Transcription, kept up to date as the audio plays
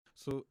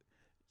So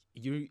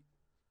you,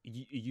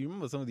 you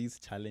remember some of these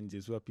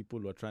challenges where people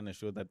were trying to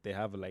show that they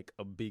have like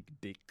a big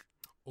dick.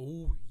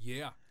 Oh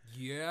yeah,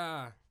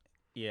 yeah.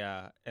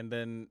 Yeah, and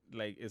then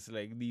like it's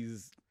like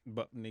these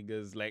butt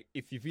niggas. Like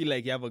if you feel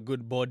like you have a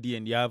good body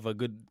and you have a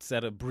good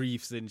set of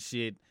briefs and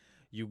shit,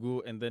 you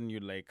go and then you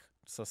like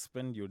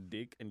suspend your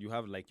dick and you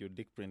have like your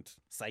dick print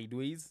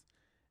sideways,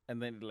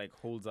 and then it like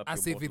holds up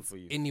As your if bottle it's for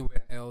you.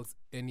 anywhere else,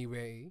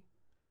 anyway.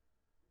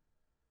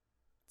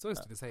 So it's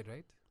to the side,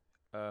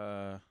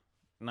 right?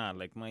 Nah,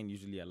 like mine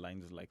usually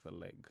aligns with like the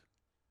leg.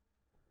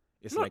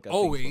 It's Not like a thing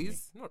for me.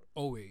 always. Not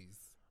always.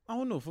 I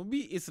don't know. For me,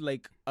 it's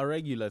like a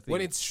regular thing.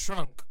 When it's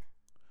shrunk.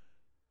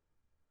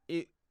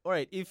 All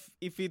right, if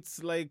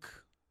it's like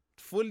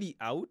fully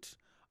out,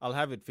 I'll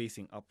have it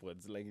facing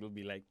upwards. Like it'll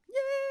be like,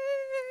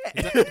 yeah.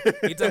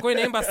 Itakuwa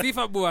inaimba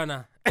sifa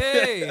bwana.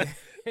 Hey.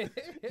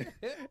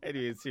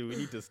 Anyway, so we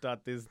need to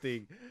start this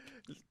thing.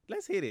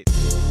 Let's hit it.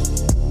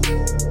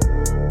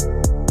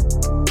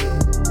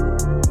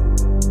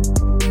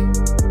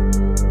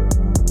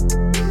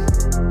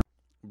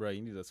 Bruh,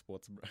 you need a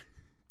sports bra.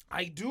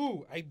 I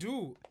do.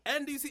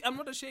 And you see, I'm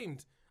not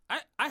ashamed.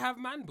 I have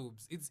man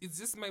boobs. It's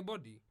just my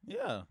body.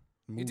 Yeah.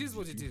 It is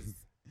what it is.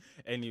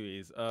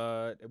 Anyways,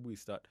 we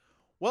start.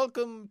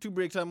 Welcome to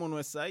Break Time on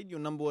West Side, your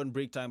number one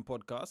break time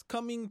podcast,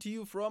 coming to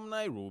you from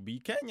Nairobi,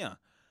 Kenya.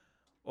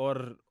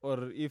 Or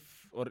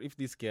if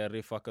these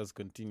KRA fuckers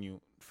continue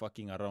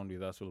fucking around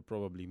with us, we'll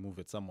probably move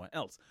it somewhere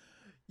else.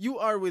 You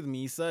are with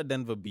me, Sir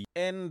Denver B,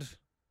 and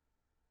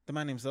the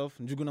man himself,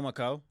 Njuguna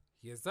Macau.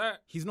 Yes, sir.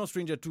 He's no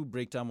stranger to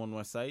Break Time on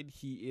West Side.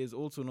 He is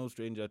also no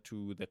stranger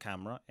to the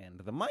camera and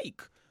the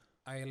mic.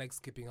 I like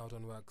skipping out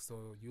on work,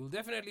 so you'll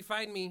definitely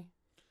find me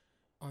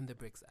on the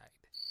break side.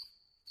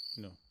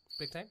 No.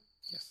 Break time?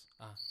 Yes.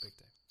 Break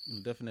time.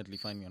 You'll definitely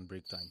find me on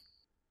break time.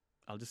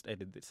 I'll just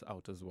edit this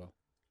out as well.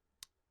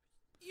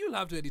 You'll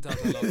have to edit out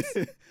a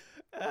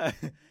lot.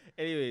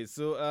 Anyway,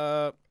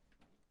 so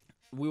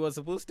we were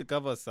supposed to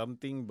cover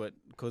something, but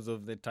because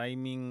of the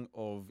timing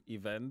of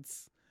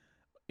events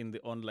in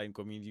the online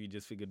community, we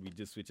just figured we'd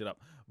just switch it up.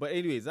 But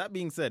anyways, that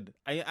being said,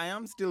 I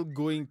am still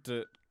going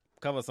to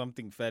cover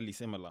something fairly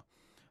similar.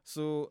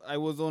 So I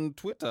was on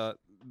Twitter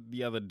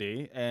the other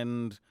day,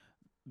 and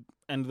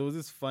there was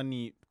this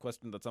funny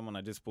question that someone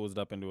had just posed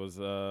up, and it was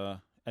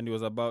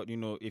about, you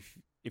know,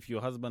 if your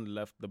husband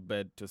left the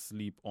bed to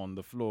sleep on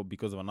the floor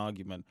because of an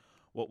argument,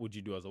 what would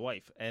you do as a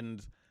wife?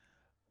 And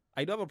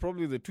I do have a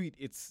problem with the tweet.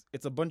 It's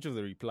a bunch of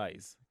the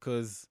replies,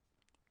 because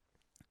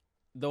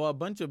there were a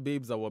bunch of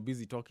babes that were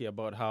busy talking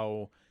about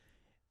how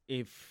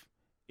if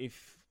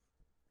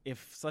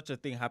such a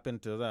thing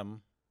happened to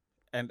them,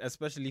 and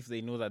especially if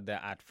they know that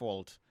they're at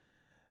fault,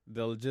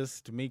 they'll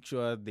just make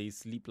sure they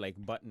sleep like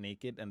butt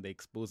naked and they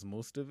expose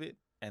most of it,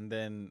 and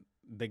then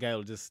the guy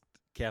will just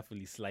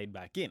carefully slide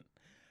back in.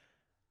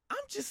 I'm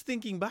just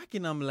thinking back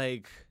and I'm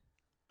like,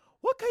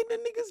 what kind of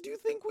niggas do you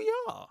think we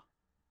are?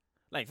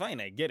 Like, fine,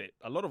 I get it.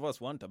 A lot of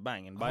us want to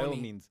bang, and by all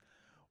means,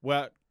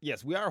 well,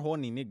 yes, we are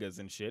horny niggas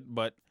and shit,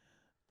 but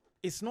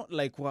it's not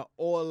like we're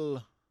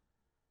all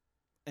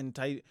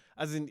entitled.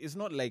 As in, it's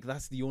not like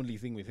that's the only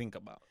thing we think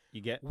about.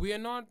 You get? We are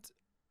not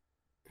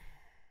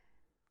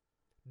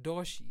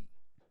doshi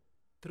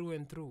through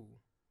and through.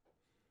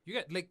 You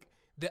get, like,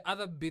 the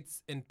other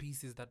bits and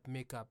pieces that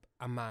make up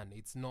a man.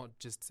 It's not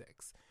just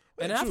sex.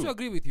 Well, and I have true. to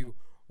agree with you.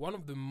 One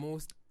of the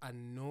most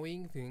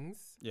annoying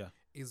things Yeah.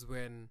 is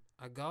when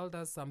a girl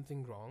does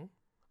something wrong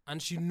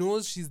and she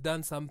knows she's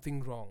done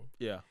something wrong.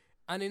 Yeah.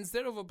 And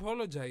instead of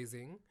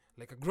apologizing,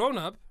 like a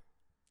grown-up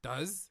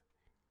does,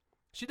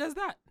 she does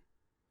that.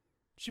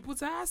 She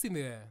puts her ass in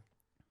there.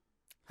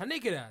 Her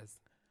naked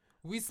ass.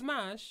 We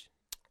smash,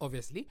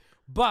 obviously,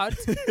 but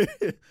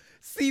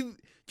See,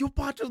 you're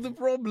part of the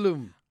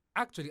problem.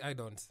 actually I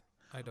don't.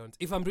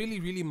 If I'm really,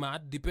 really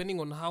mad, depending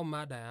on how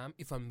mad I am,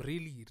 if I'm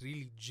really,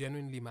 really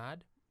genuinely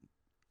mad,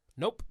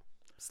 nope.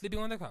 Sleeping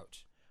on the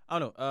couch. I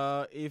don't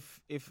know.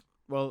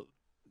 Well,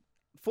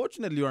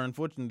 fortunately or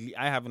unfortunately,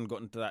 I haven't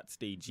gotten to that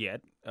stage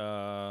yet.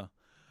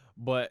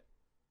 But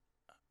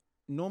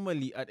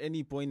normally at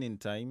any point in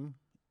time,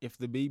 if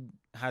the babe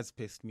has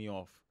pissed me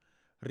off,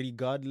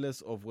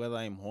 regardless of whether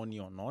I'm horny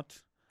or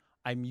not,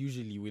 I'm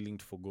usually willing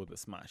to forgo the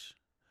smash.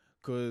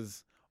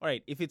 Because, all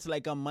right, if it's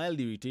like a mild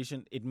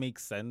irritation, it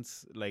makes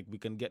sense. Like, we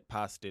can get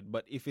past it.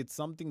 But if it's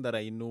something that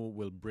I know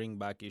will bring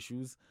back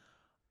issues,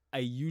 I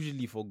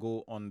usually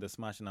forgo on the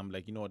smash, and I'm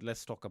like, you know what,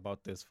 let's talk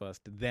about this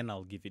first, then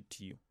I'll give it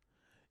to you.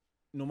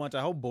 No matter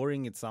how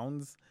boring it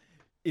sounds,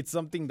 it's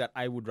something that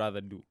I would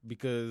rather do,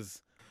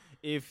 because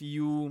if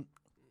you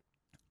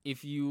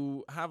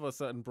have a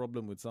certain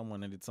problem with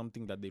someone and it's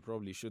something that they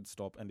probably should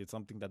stop, and it's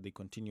something that they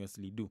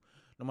continuously do,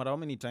 no matter how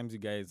many times you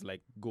guys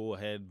like go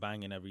ahead,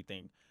 bang and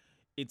everything,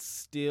 it's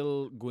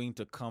still going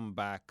to come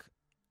back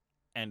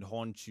and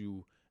haunt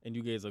you, and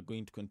you guys are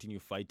going to continue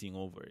fighting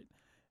over it.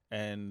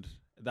 And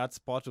that's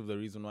part of the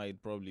reason why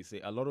I'd probably say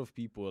a lot of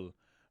people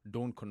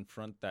don't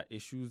confront their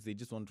issues. They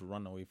just want to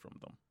run away from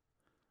them.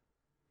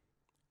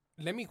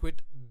 Let me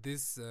quit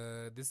this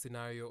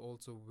scenario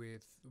also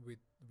with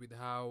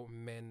how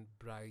men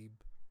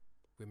bribe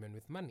women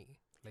with money.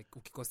 Like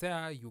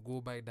ukikosea, you go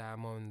buy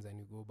diamonds and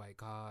you go buy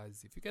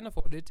cars if you can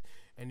afford it,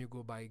 and you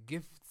go buy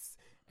gifts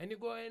and you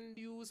go and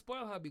you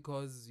spoil her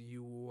because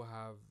you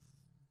have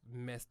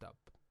messed up.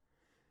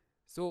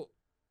 So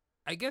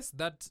I guess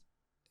that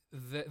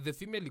the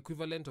female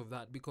equivalent of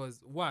that, because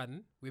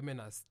one, women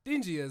are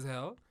stingy as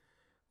hell.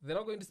 They're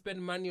not going to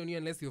spend money on you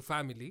unless you're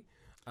family.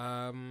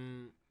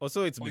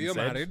 Also, it's Or been you're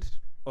said. married.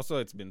 Also,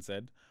 it's been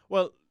said.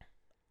 Well,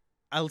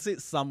 I'll say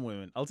some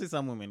women.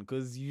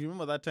 Because you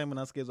remember that time when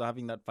us guys were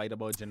having that fight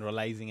about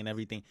generalizing and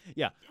everything.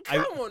 Yeah,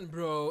 Come on,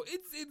 bro.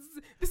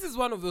 This is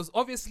one of those.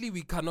 Obviously,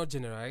 we cannot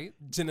generalize.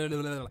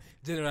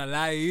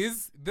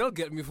 They'll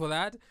get me for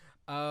that.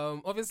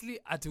 Obviously,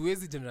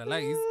 hatuwezi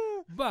generalize,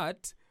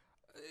 but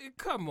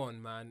come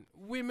on, man.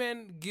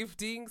 Women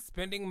gifting,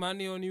 spending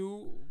money on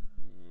you.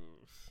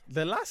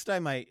 the last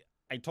time I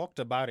talked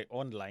about it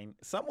online,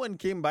 someone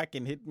came back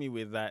and hit me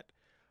with that.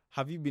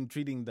 Have you been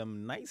treating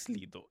them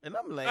nicely though? And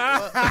I'm like,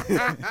 well,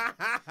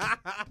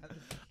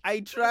 I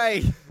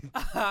try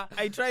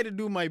to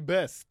do my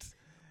best,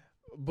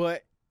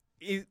 but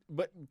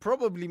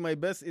probably my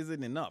best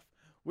isn't enough.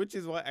 Which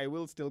is why I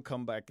will still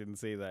come back and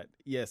say that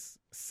yes,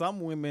 some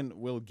women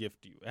will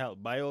gift you. Hell,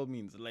 by all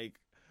means, like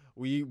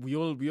we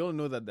all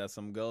know that there's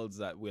some girls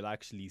that will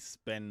actually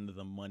spend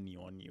the money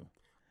on you.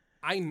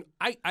 I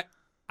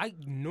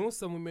know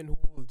some women who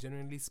will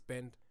genuinely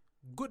spend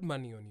good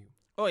money on you.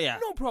 Oh yeah,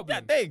 No problem.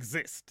 Yeah, they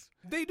exist,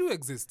 They do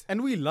exist.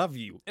 and we love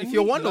you. And if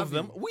you're we one love of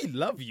them, you. we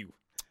love you.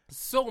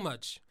 So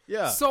much.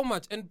 Yeah. So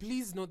much. And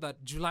please note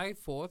that July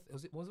 4th,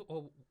 was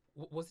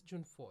it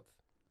June 4th?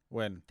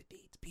 When? The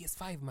date.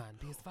 PS5, man.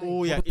 PS5.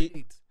 Oh yeah, What was the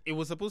date? it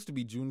was supposed to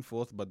be June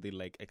 4th, but they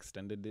like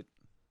extended it.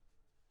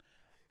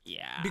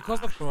 Yeah.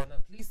 Because of Corona,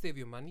 please save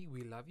your money.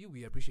 We love you.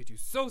 We appreciate you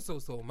so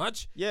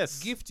much. Yes.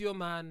 Gift your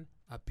man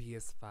a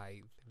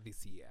PS5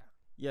 this year.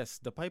 Yes,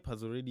 the pipe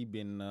has already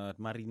been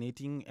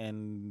marinating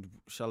and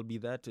shall be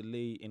there to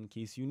lay in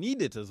case you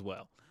need it as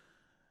well.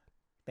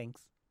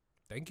 Thanks.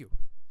 Thank you.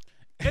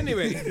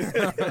 Anyway.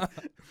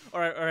 All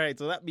right.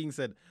 So that being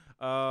said,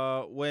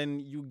 when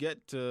you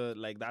get to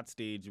like that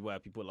stage where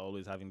people are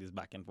always having this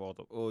back and forth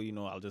of, oh,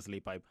 I'll just lay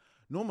pipe.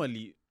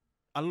 Normally,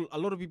 a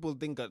lot of people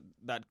think that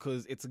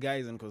because it's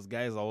guys and because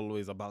guys are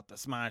always about the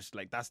smash,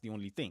 like that's the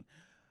only thing.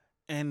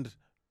 And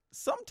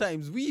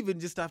sometimes we even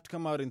just have to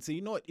come out and say,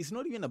 you know what, it's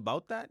not even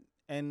about that.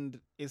 And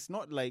it's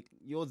not like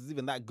yours is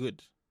even that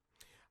good.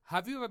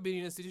 Have you ever been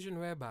in a situation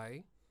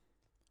whereby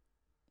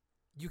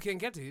you can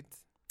get it,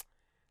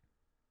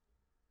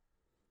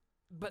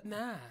 but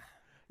nah?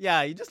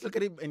 Yeah, you just look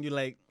at it and you're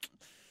like,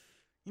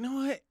 you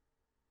know what?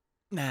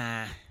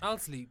 Nah. I'll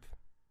sleep.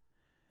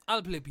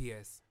 I'll play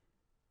PS.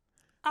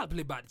 I'll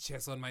play bad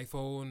chess on my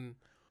phone.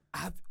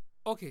 Do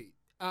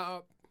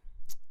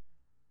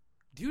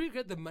you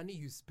regret the money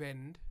you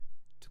spend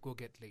to go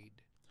get laid?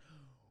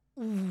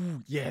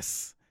 Ooh,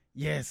 yes.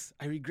 Yes,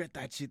 I regret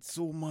that shit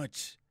so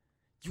much.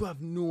 You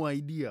have no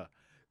idea.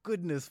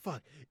 Goodness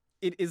fuck.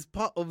 It is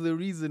part of the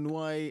reason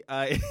why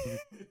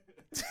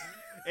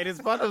It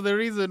is part of the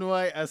reason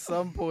why at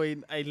some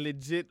point I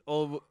legit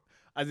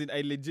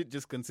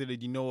just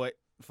considered, you know what?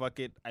 Fuck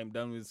it. I'm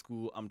done with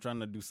school. I'm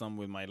trying to do something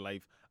with my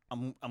life.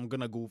 I'm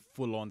gonna go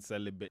full on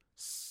celibate.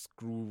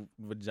 Screw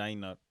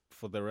vagina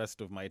for the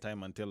rest of my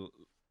time until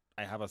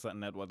I have a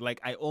certain net worth.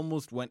 Like I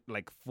almost went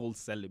like full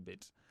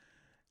celibate.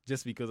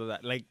 Just because of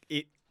that. Like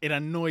it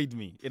annoyed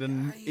me. It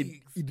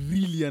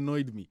really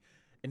annoyed me.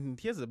 And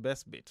here's the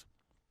best bit.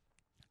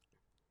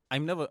 I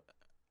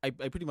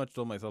pretty much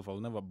told myself I'll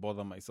never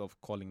bother myself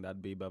calling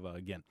that babe ever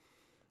again.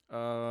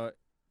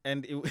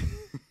 And it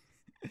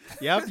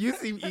yeah, you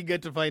seem eager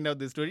to find out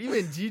the story.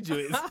 Even Jijo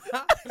is.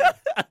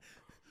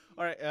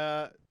 All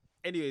right.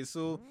 Anyway,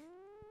 so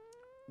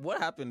what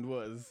happened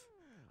was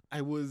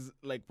I was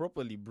like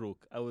properly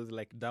broke. I was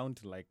like down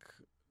to like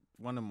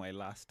one of my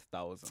last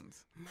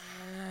thousands.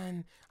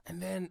 Man, and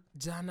then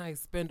Jana, I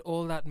spent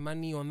all that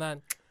money on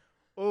that.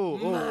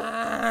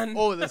 Man.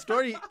 The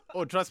story.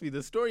 Oh, trust me,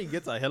 the story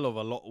gets a hell of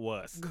a lot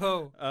worse.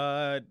 Go.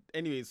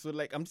 Anyway, so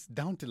like I'm just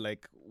down to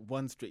like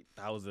one straight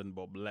thousand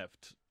bob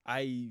left.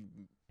 I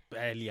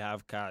barely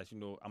have cash.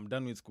 I'm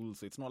done with school,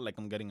 so it's not like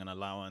I'm getting an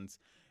allowance,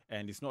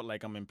 and it's not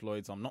like I'm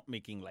employed, so I'm not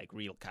making like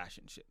real cash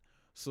and shit.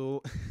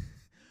 So,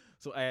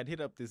 so I had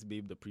hit up this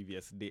babe the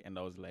previous day, and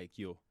I was like,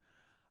 "Yo,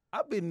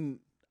 I've been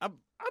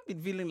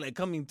feeling like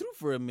coming through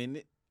for a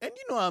minute, and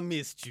I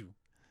missed you."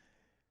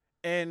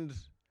 And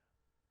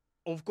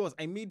of course,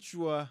 I made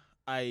sure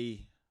I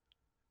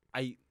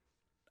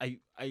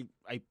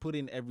put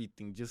in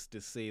everything just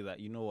to say that,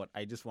 you know what,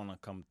 I just want to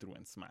come through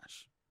and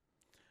smash.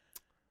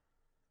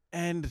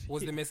 And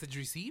was the message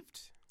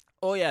received?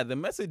 Oh yeah, the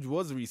message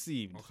was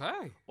received.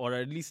 Okay. Or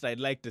at least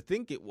I'd like to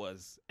think it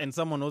was, and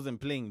someone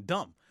wasn't playing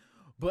dumb.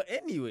 But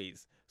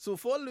anyways, so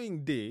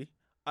following day,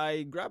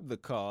 I grabbed the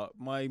car.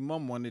 My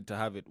mom wanted to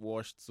have it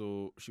washed,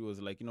 so she was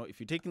like, if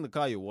you're taking the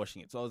car, you're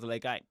washing it. So I was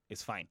like,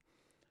 it's fine.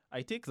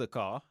 I take the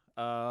car,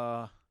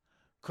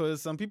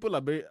 because some people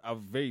are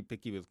very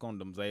picky with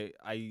condoms.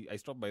 I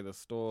stopped by the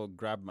store,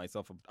 grabbed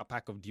myself a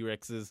pack of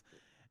Durexes,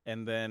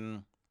 and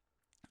then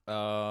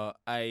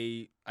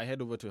I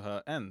head over to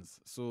her ends.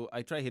 So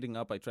I try hitting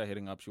up.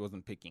 She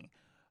wasn't picking.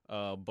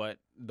 But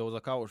there was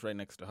a car wash right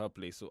next to her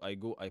place. So I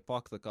go, I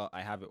park the car,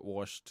 I have it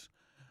washed.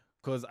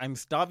 Because I'm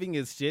starving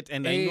as shit.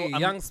 And I know Hey,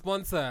 I'm. young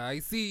sponsor, I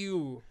see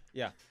you.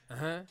 Yeah.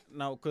 Uh-huh.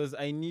 Now, because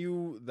I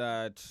knew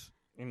that,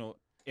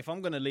 if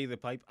I'm going to lay the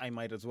pipe, I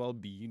might as well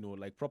be,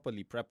 like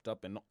properly prepped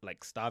up and not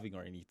like starving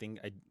or anything.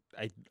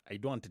 I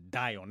don't want to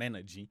die on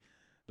energy,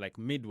 like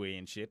midway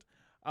and shit.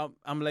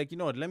 I'm like, you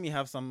know what, let me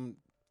have some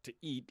to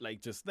eat,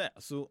 like just there.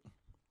 So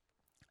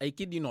I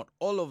kid you not,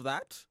 all of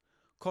that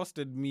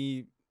costed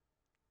me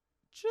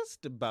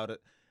just about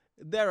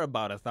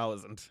about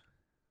 1,000.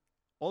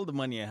 All the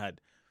money I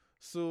had.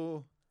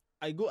 So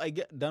I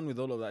get done with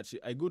all of that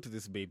shit. I go to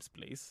this babe's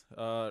place.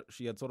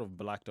 She had sort of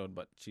blacked out,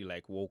 but she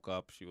like woke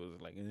up. She was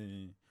like,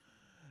 eh.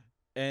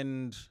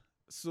 And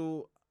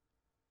so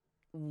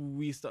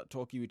we start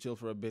talking, we chill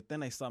for a bit.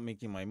 Then I start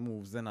making my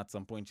moves. Then at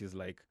some point she's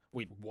like,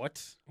 wait,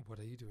 what? What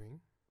are you doing?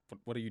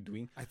 What are you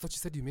doing? I thought you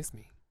said you missed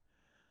me.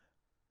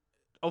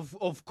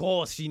 Of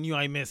course she knew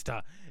I missed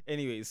her.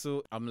 Anyway,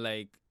 so I'm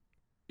like,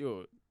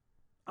 yo,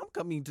 I'm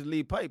coming to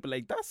lay pipe.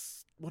 Like,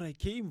 that's what I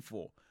came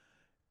for.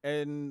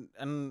 And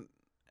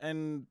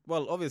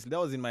well, obviously that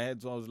was in my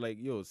head. So I was like,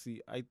 yo,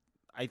 see, I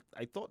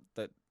thought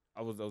that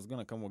I was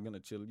gonna come, we're gonna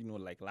chill,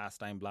 like last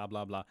time, blah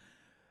blah blah.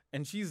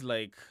 And she's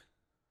like,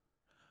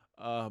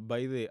 by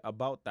the way,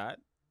 about that,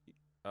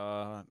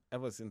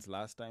 ever since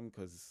last time,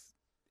 because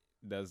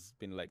there's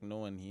been like no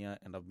one here,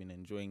 and I've been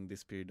enjoying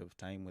this period of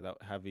time without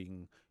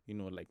having,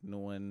 like no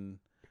one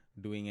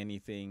doing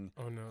anything.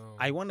 Oh no.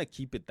 I want to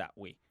keep it that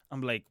way.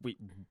 I'm like, wait,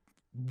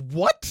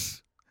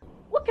 what?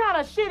 What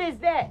kind of shit is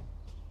that?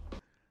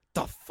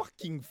 The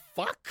fucking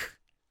fuck?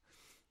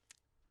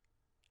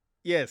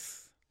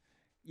 Yes,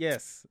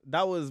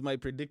 that was my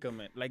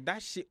predicament. Like,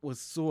 that shit was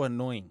so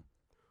annoying.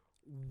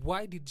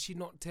 Why did she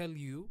not tell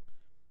you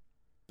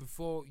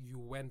before you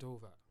went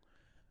over?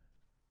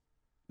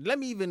 Let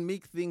me even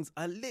make things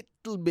a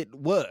little bit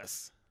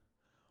worse.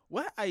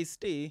 Where I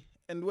stay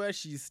and where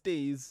she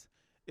stays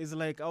is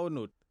like, I don't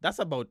know, that's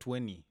about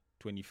 20,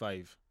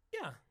 25.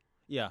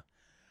 Yeah.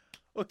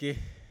 Okay.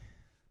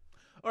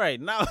 All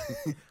right, now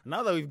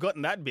that we've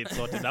gotten that bit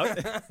sorted out.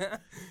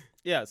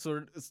 Yeah,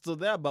 so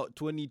they're about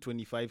 20,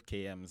 25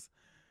 kms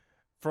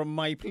from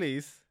my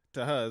place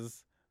to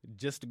hers,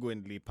 just to go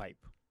and lay pipe.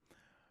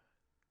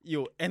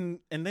 Yo, and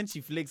then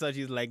she flakes out.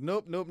 She's like,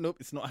 nope,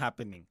 it's not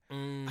happening.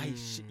 I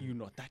shit you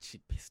not, that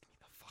shit pissed me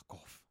the fuck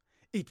off.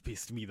 It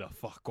pissed me the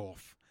fuck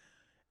off.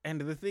 And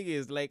the thing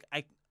is, like,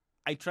 I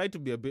tried to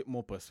be a bit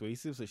more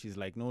persuasive, so she's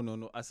like,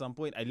 no. At some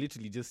point, I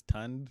literally just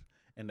turned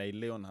and I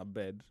lay on her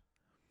bed.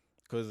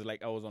 Because,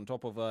 like, I was on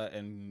top of her,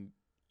 and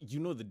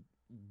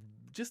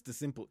just the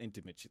simple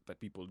intimate shit that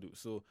people do.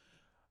 So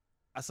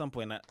at some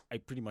point, I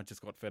pretty much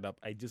just got fed up.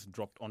 I just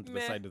dropped onto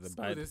the side of the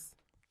bed.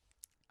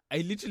 I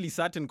literally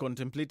sat and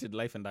contemplated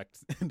life and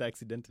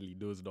accidentally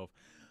dozed off.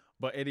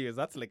 But anyways,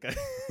 that's like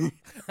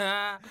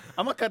I'm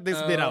gonna cut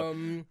this bit out.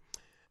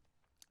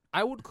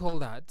 I would call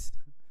that,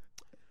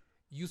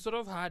 you sort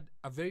of had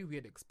a very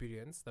weird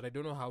experience that I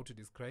don't know how to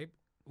describe.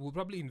 We'll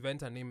probably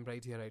invent a name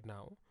right here, right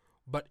now.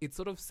 But it's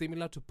sort of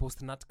similar to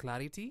post-nut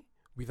clarity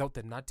without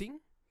the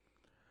nutting.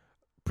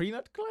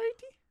 Pre-nut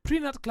clarity?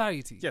 Pre-nut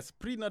clarity. Yes,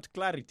 pre-nut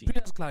clarity.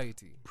 Pre-nut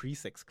clarity.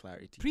 Pre-sex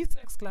clarity.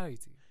 Pre-sex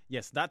clarity.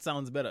 Yes, that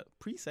sounds better.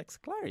 Pre-sex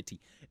clarity.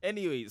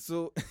 Anyway,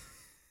 so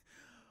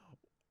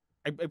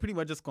I pretty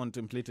much just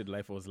contemplated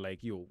life. I was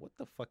like, yo, what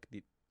the fuck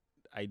did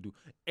I do?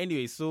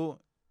 Anyway, so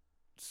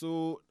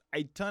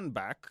I turned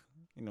back,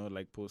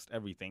 like post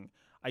everything.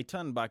 I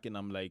turned back and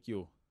I'm like,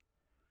 yo,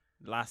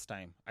 last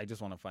time, I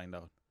just want to find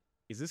out,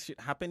 is this shit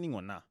happening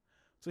or not?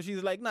 So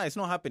she's like, nah, it's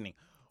not happening.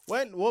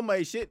 When all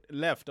my shit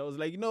left, I was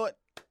like, you know what?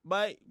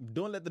 Bye.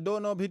 Don't let the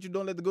doorknob hit you.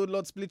 Don't let the good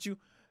Lord split you.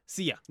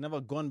 See ya. Never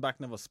gone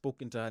back, never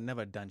spoken to her,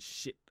 never done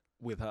shit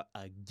with her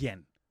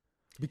again.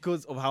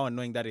 Because of how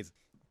annoying that is.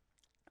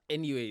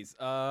 Anyways,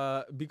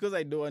 because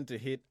I don't want to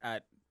hit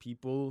at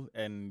people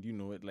and,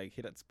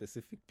 hit at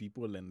specific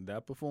people and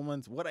their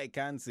performance, what I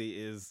can say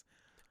is...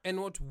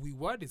 And what we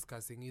were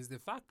discussing is the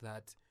fact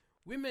that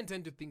women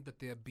tend to think that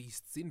they are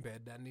beasts in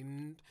bed, and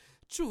in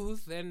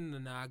truth and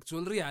in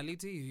actual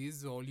reality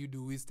is all you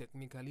do is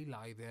technically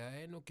lie there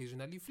and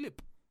occasionally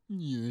flip.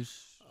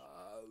 Yes.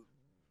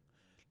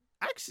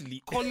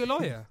 Actually, call your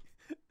lawyer.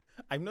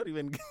 I'm not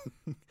even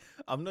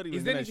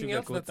is there anything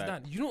else that's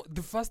done?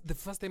 The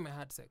first time I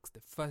had sex.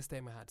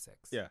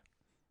 Yeah.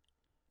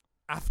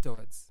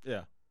 Afterwards.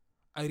 Yeah.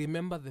 I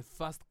remember the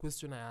first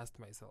question I asked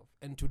myself,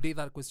 and today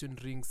that question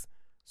rings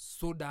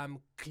so damn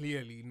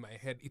clearly in my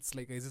head. It's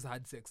like I just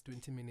had sex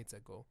 20 minutes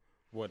ago.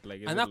 What,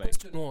 like? And that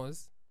question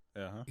was,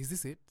 uh-huh. Is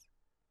this it?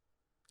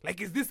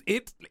 Like, is this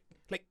it?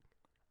 Like,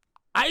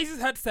 I just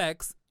had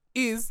sex.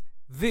 Is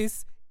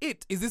this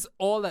it? Is this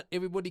all that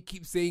everybody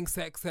keeps saying?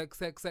 Sex. I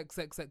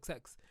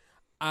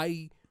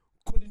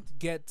couldn't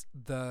get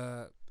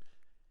the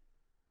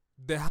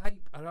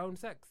hype around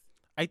sex.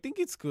 I think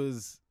it's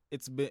because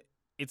it's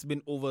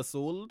been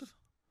oversold.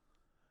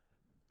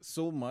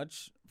 so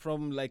much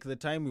from like the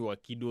time we were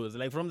kiddos.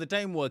 Like from the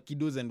time we were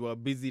kiddos and we were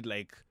busy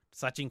like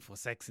searching for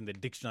sex in the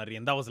dictionary,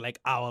 and that was like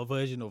our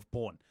version of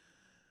porn.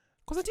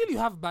 Because until you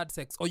have bad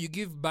sex or you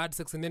give bad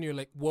sex and then you're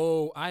like,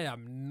 whoa, I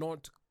am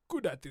not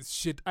good at this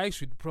shit. I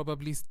should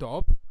probably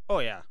stop. Oh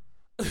yeah.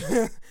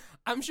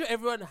 I'm sure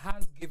everyone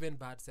has given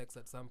bad sex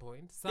at some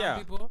point. Some Yeah.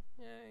 people,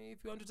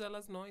 if you want to tell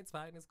us, no, it's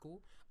fine, it's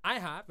cool. I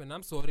have, and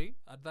I'm sorry.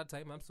 At that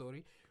time, I'm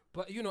sorry.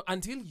 But,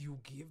 until you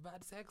give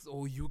bad sex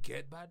or you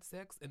get bad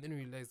sex and then you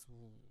realize,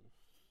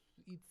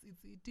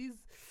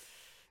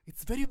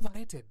 it's very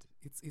overrated.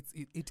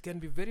 It can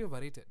be very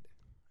overrated.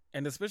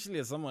 And especially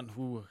as someone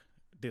who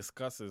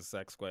discusses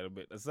sex quite a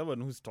bit, as someone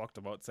who's talked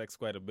about sex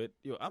quite a bit,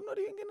 I'm not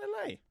even gonna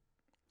lie.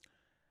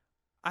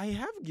 I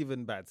have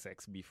given bad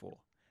sex before.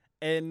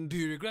 And Do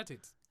you regret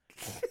it?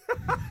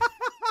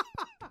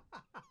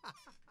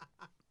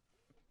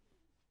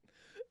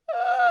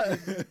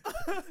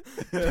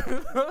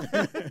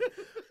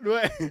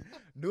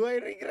 do I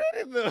regret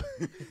it though?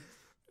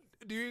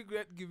 Do you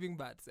regret giving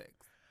bad sex?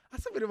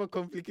 That's a bit of a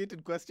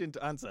complicated question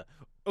to answer.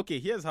 Okay,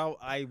 here's how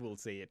I will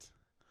say it.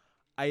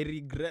 I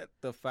regret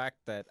the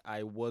fact that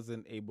I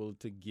wasn't able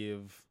to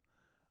give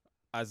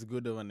as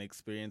good of an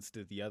experience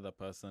to the other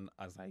person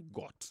as I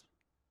got.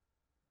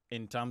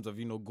 In terms of,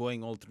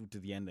 going all through to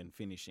the end and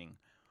finishing.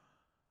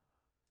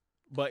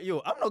 But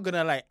I'm not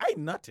gonna lie, I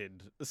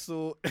nutted.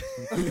 So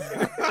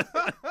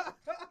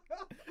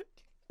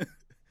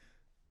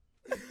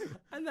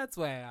and that's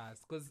why I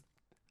asked, because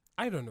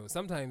I don't know.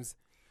 Sometimes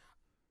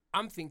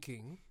I'm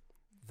thinking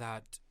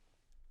that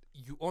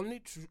you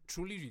only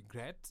truly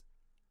regret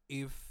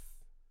if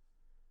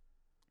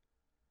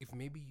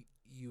maybe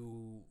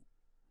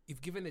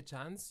if given a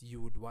chance,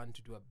 you would want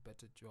to do a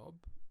better job,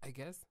 I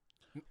guess.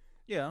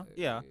 yeah.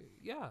 Yeah.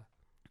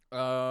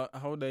 How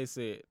would I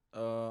say it?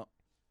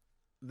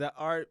 There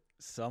are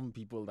some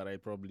people that I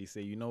probably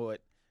say, you know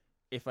what?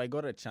 If I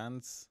got a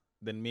chance,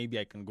 then maybe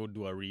I can go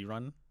do a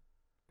rerun.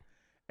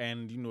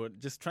 And,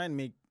 just try and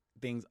make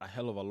things a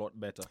hell of a lot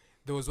better.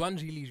 There was one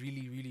really,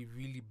 really, really,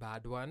 really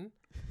bad one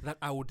that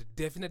I would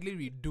definitely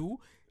redo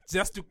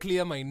just to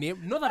clear my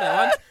name. Not that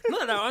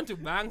I want to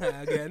bang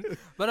her again,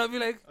 but I'll be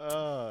like,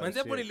 manze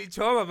hapo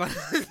nilichoma bana.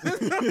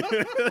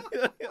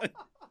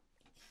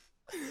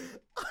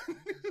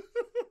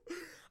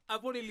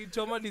 Hapo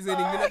nilichoma design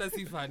ingine hata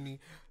si funny.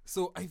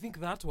 So I think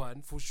that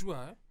one for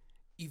sure.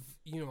 If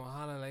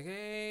Hala like,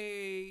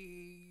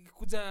 hey,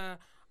 kuja,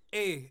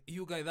 hey,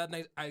 you guys, that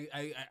night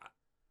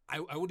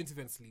I wouldn't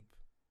even sleep.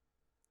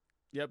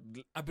 Yep.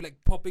 I'd be like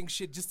popping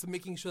shit just to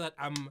making sure that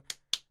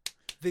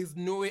there's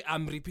no way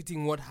I'm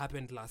repeating what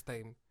happened last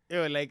time.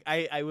 Like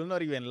I will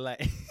not even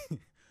lie.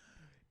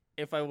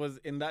 If I was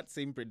in that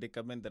same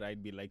predicament, that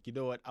I'd be like, you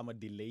know what, I'm a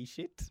delay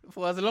shit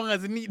for as long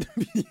as it need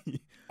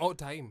be. Oh,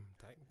 time.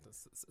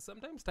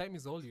 Sometimes time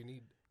is all you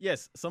need.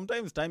 Yes,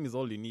 sometimes time is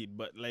all you need.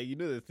 But like,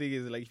 the thing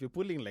is, like, if you're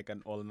pulling like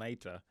an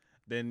all-nighter,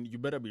 then you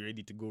better be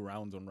ready to go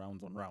rounds on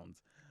rounds on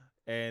rounds.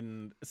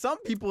 And some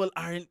people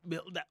aren't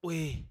built that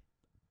way.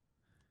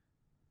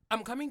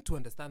 I'm coming to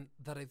understand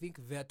that I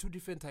think there are two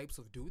different types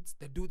of dudes.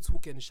 The dudes who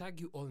can shag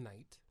you all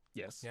night.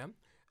 Yes. Yeah.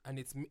 And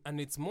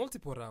it's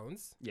multiple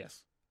rounds.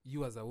 Yes.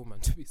 You as a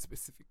woman, to be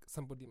specific.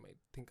 Somebody might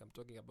think I'm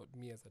talking about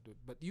me as a dude.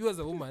 But you as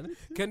a woman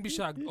can be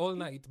shagged all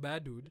night by a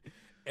dude.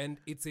 And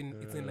it's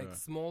in like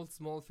small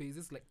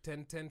phases, like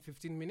 10,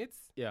 15 minutes.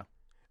 Yeah.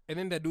 And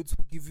then the dudes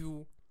who give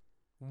you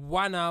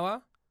 1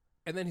 hour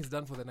and then he's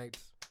done for the night.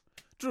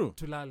 True.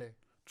 Tulale.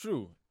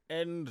 True.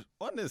 And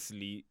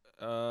honestly,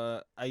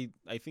 I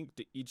think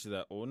to each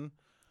their own.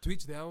 To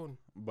each their own.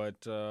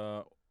 But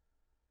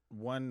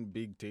one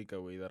big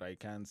takeaway that I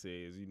can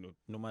say is,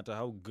 no matter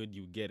how good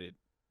you get it,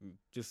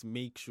 just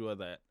make sure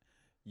that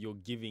you're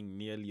giving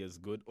nearly as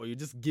good, or you're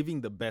just giving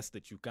the best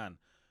that you can.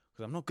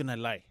 Because I'm not going to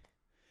lie.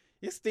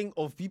 This thing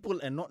of people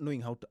and not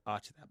knowing how to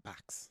arch their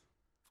backs.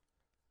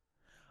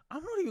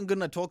 I'm not even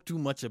going to talk too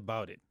much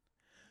about it.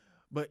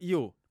 But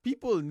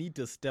people need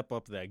to step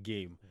up their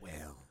game.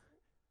 Well.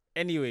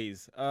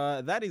 Anyways,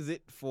 that is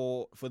it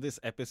for this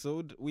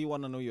episode. We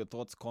want to know your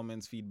thoughts,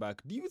 comments,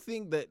 feedback. Do you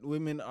think that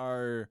women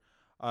are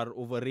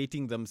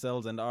overrating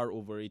themselves and are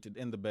overrated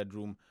in the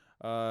bedroom?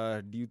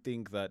 Do you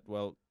think that,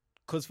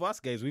 because for us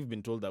guys, we've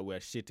been told that we're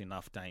shit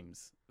enough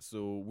times.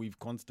 So we've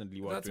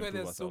constantly worked to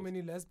improve ourselves. That's why there's so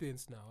many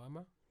lesbians now,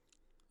 Amma.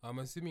 I'm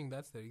assuming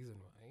that's the reason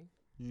why.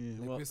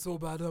 Yeah, we're so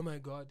bad, oh my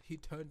God, he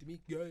turned me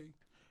gay.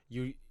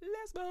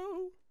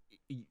 Lesbo!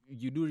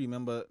 You do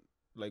remember,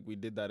 like, we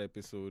did that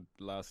episode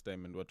last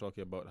time and we're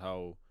talking about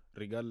how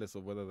regardless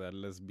of whether they're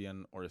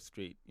lesbian or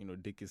straight,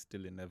 dick is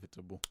still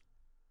inevitable.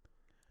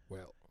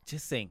 Well,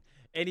 just saying.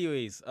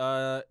 Anyways,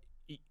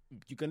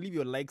 you can leave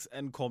your likes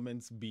and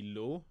comments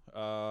below.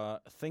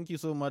 Thank you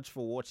so much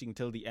for watching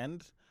till the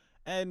end,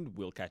 and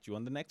we'll catch you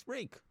on the next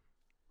break.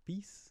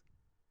 Peace.